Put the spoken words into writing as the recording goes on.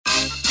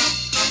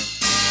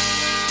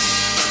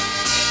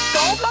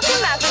don't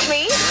fucking message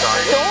me.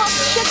 Don't have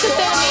shit to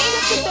tell me.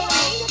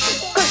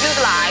 Cause you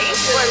lie.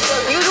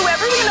 You do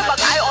everything in the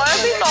book. I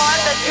honestly thought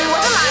that you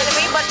wasn't lying to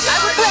me, but I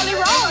was clearly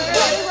wrong.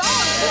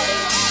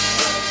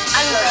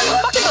 And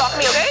fucking block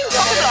me, okay?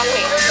 Fucking block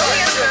me.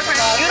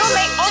 You don't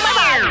make, oh my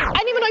god.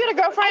 I didn't even know you had a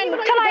girlfriend.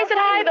 Tell her I said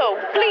hi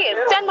though. Please,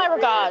 send my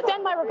regards.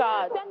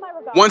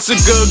 Once a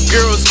good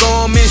girl's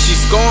gone, man,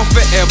 she's gone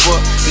forever.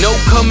 No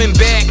coming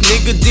back,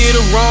 nigga did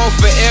her wrong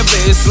forever.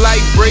 It's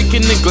like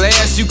breaking the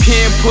glass, you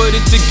can't put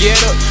it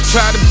together.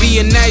 Try to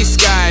be a nice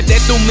guy,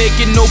 that don't make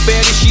it no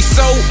better. She's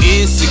so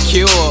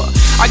insecure.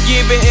 I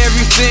give her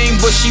everything,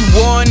 but she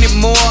wanted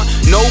more.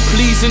 No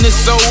pleasing the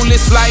soul,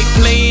 it's like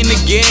playing the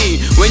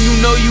game. When you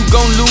know you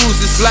gon' lose,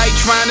 it's like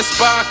trying to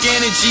spark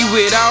energy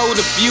without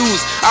a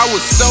fuse. I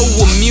was so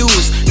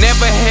amused,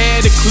 never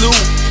had a clue.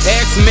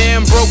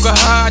 Ex-man broke her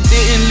heart,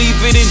 didn't leave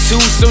it in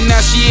two. So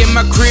now she in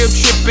my crib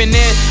tripping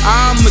and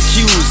I'm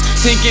accused.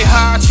 Thinking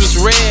hearts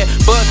was red,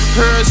 but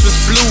hers was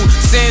blue.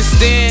 Since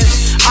then,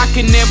 I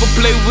can never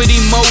play with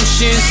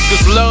emotions.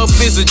 Cause love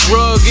is a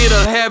drug,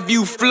 it'll have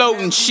you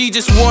floating. She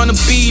just wanna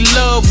be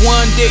loved,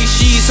 one day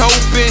she's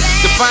hoping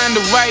to find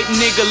the right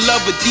nigga,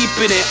 love her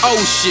deeper than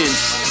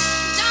oceans.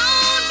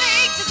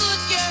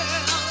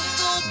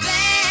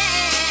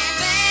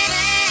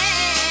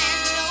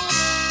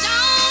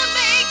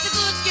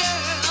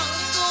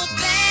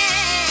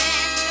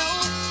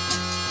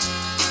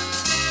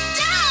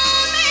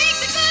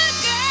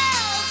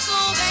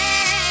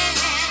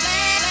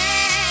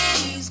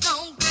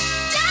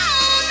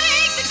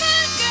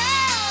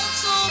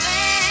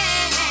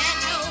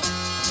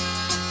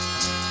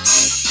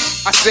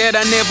 I said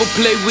I never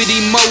play with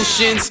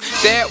emotions.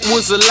 That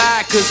was a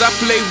lie, cause I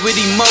play with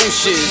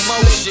emotions.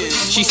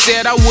 She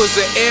said I was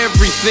a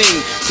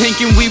everything,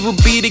 thinking we would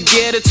be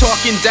together,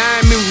 talking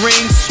diamond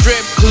rings,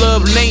 strip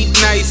club, late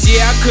nights.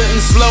 Yeah, I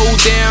couldn't slow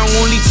down.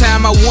 Only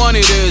time I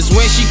wanted her is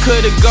when she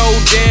could've go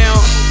down.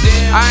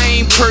 I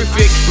ain't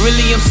perfect,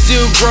 really I'm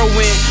still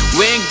growing.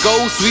 When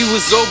ghosts we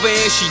was over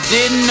and she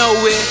didn't know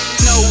it.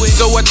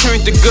 So I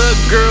turned the good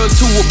girl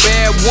to a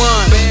bad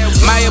one.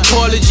 My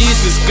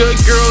apologies, cause good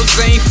girls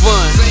ain't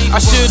fun.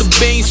 I should've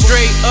been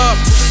straight up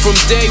from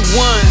day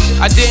one.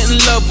 I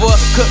didn't love her,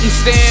 couldn't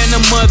stand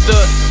her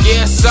mother.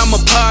 Yes, I'm a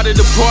part of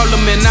the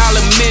problem and I'll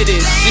admit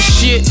it. This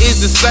shit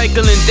is a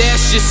cycle and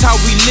that's just how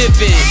we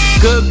livin'.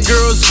 Good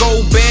girls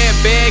go bad,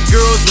 bad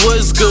girls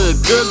was good.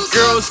 Good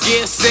girls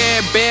get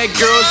sad, bad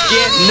girls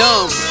get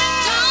numb.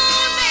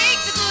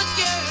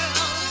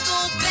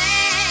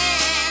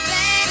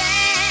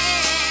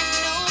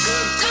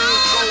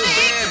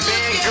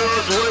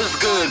 Was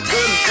good.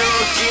 Good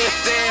girls get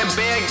sad,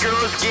 bad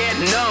girls get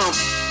numb.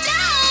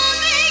 Don't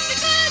make the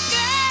good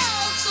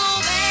girls go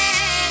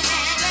bad.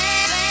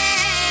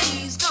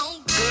 Please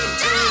don't. Good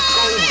girls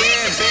go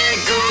bad, bad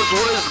girls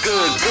was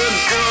good. Good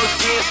girls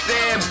get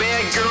sad,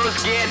 bad girls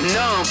get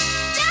numb.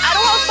 I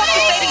don't know what to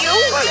say to you.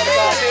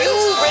 You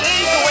really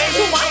doing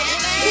too much.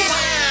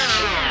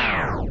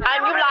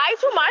 And you lie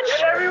too much.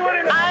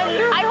 And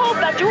I hope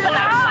that you can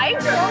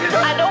life.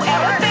 I know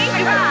everything.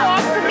 You can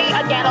talk to me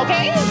again,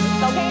 okay?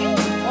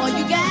 All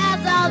you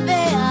guys out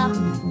there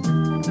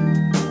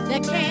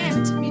that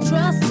can't be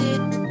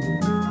trusted,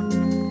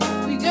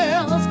 we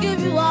girls give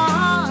you our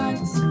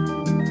hearts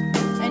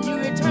and you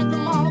return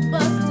them all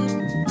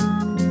busted.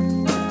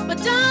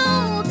 But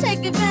don't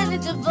take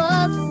advantage of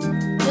us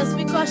just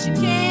because you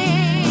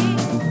can.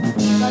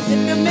 Cause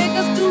if you make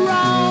us do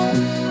wrong,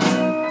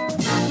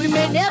 we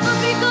may never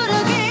be good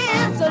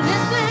again. So listen.